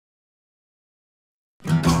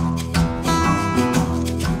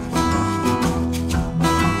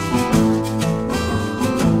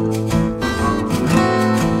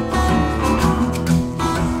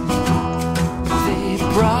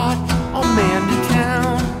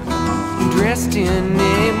exist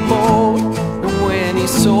anymore. And when he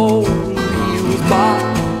sold, he was bought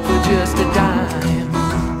for just a dime.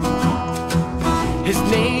 His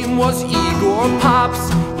name was Igor Pops.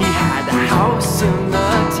 He had a house in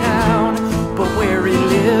the town, but where he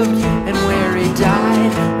lived and where he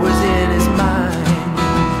died was in his mind.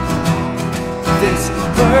 This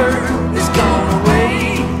bird is gone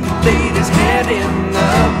away, laid his head in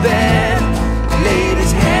the bed, laid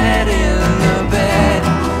his head in the bed,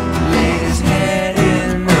 laid his head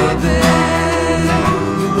in the bed.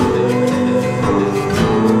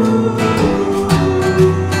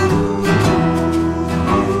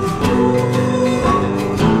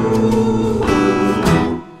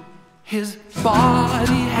 His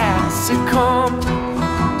body had succumbed,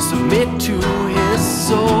 submit to his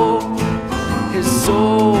soul. His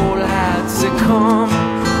soul had succumbed,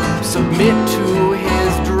 submit to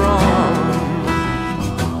his drum.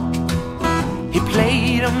 He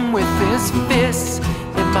played them with his fists.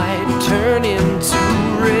 It might turn into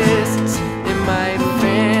wrists, it might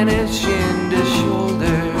vanish into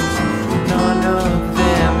shoulders. None of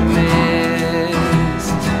them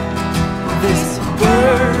missed. This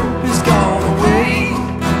bird is gone away,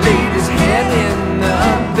 laid his head in the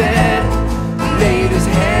bed, laid his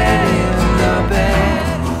head in the bed,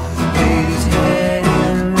 laid his head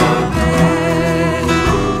in the bed.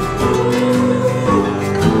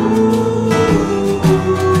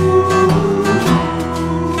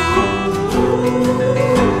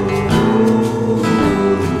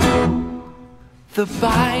 The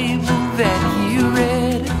Bible that he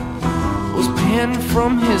read was penned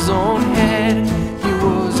from his own head. He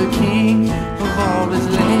was a king of all his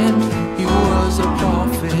land, he was a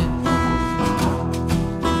prophet,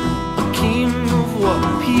 a king of what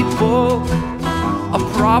people, a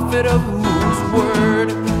prophet of whose word